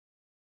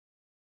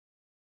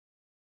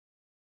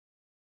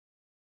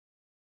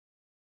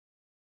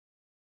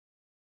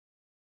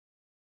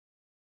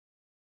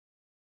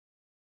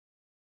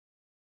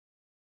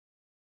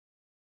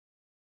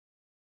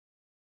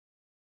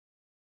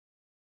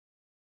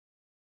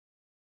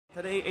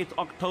Today is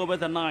October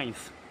the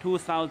 9th,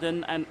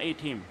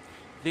 2018.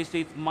 This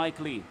is Mike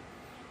Lee,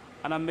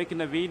 and I'm making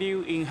a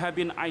video in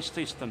Heavy Ice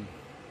System.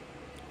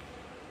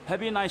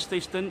 Heavy Ice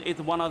System is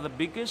one of the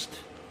biggest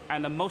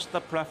and the most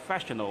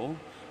professional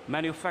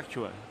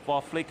manufacturer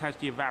for flake ice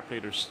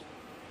evaporators.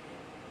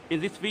 In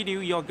this video,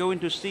 you're going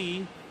to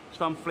see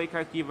some flake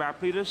ice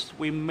evaporators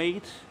we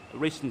made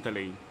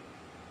recently.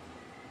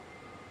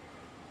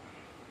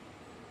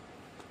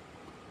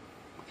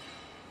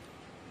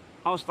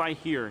 Outside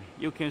here,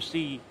 you can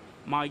see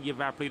my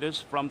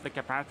evaporators from the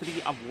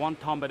capacity of 1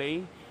 ton per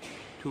day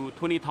to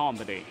 20 ton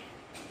per day.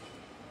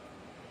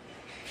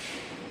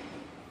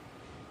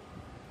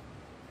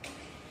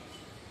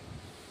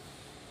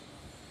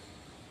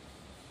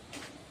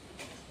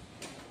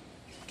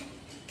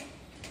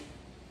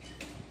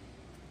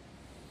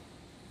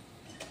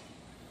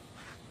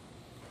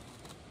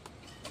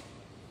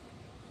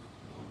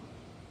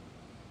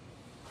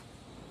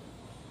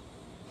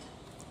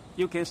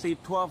 You can see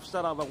 12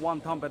 set of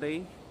 1 ton per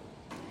day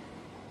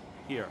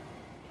here.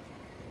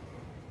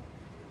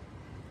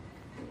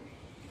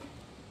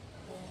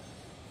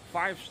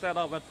 Five set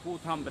of 2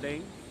 ton per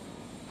day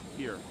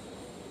here.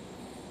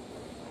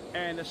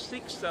 And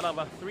 6 set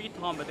of 3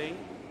 ton per day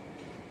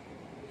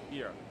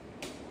here.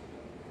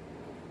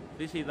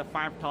 This is a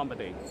 5 ton per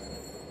day.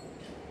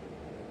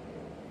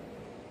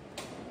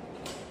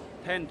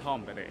 10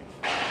 ton per day.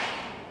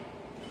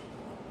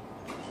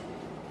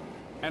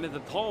 And the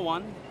tall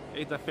one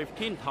is a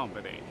 15 ton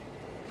per day,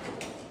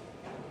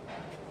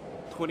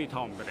 20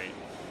 ton per day.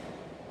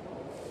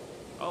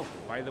 Oh,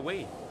 by the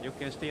way, you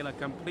can see a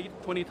complete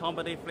 20 ton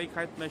per day flake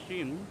ice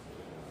machine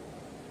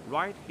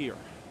right here,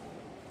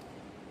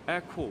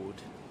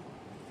 air-cooled,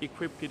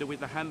 equipped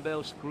with a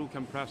handbell screw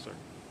compressor.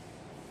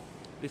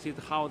 This is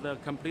how the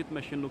complete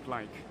machine looks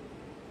like.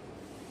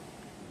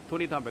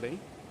 20 ton per day.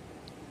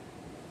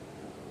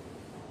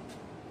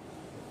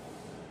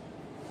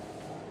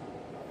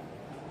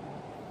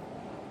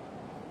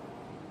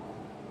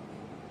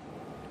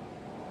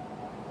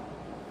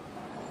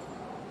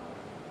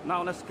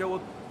 Now let's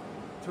go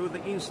to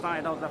the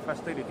inside of the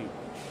facility.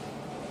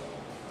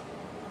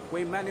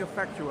 We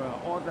manufacture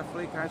all the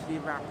flake ice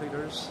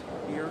evaporators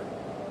here.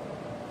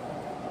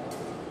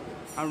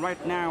 And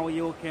right now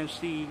you can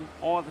see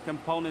all the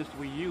components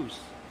we use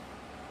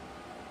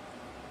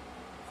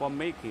for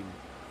making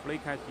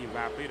flake ice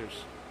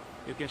evaporators.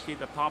 You can see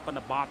the top and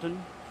the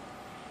bottom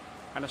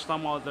and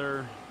some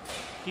other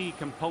key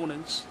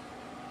components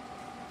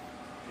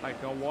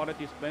like a water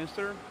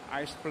dispenser,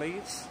 ice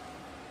plates.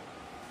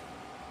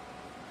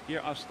 Here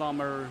are some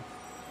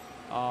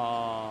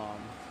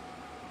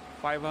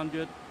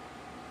 500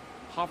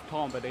 half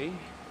ton per day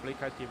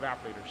flake ice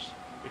evaporators.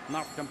 It's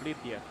not complete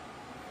yet.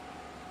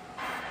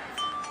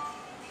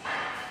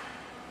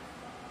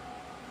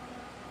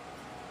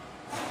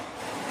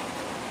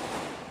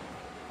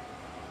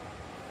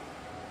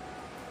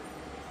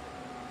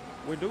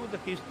 We do the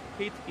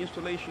heat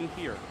installation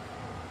here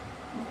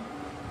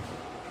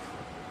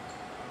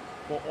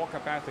for all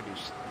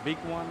capacities, big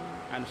one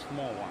and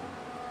small one.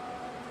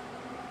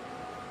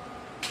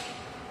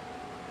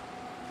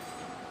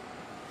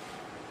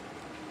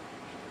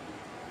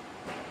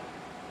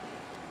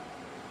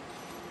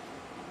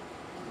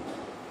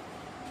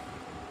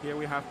 Here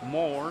we have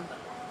more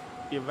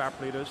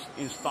evaporators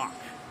in stock.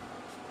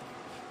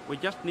 We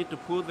just need to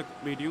put the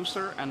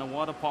reducer and the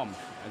water pump,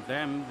 and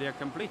then they are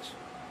complete.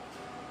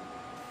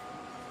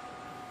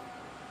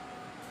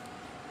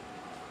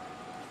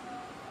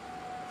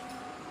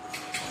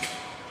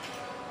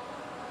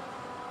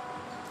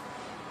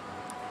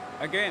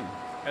 Again,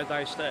 as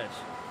I said,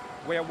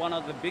 we are one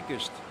of the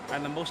biggest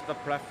and the most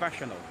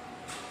professional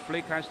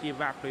flake ice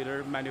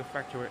evaporator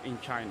manufacturer in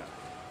China.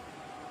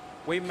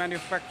 We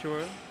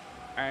manufacture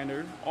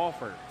and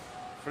offer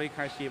flake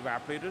ice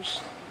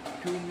evaporators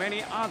to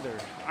many other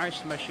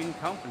ice machine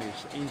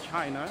companies in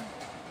China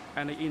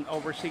and in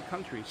overseas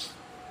countries.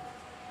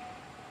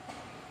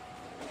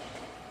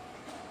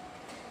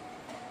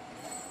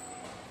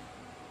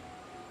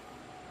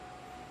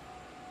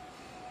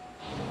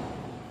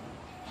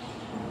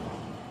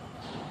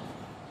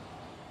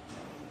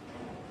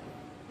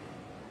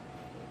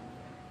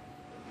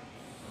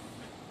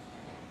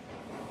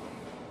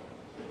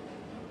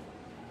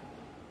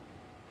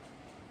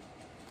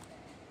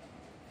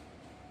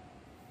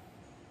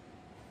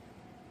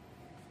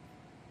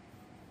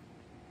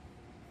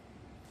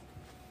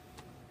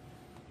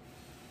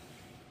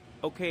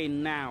 Okay,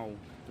 now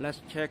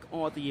let's check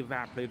all the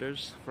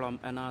evaporators from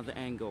another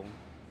angle.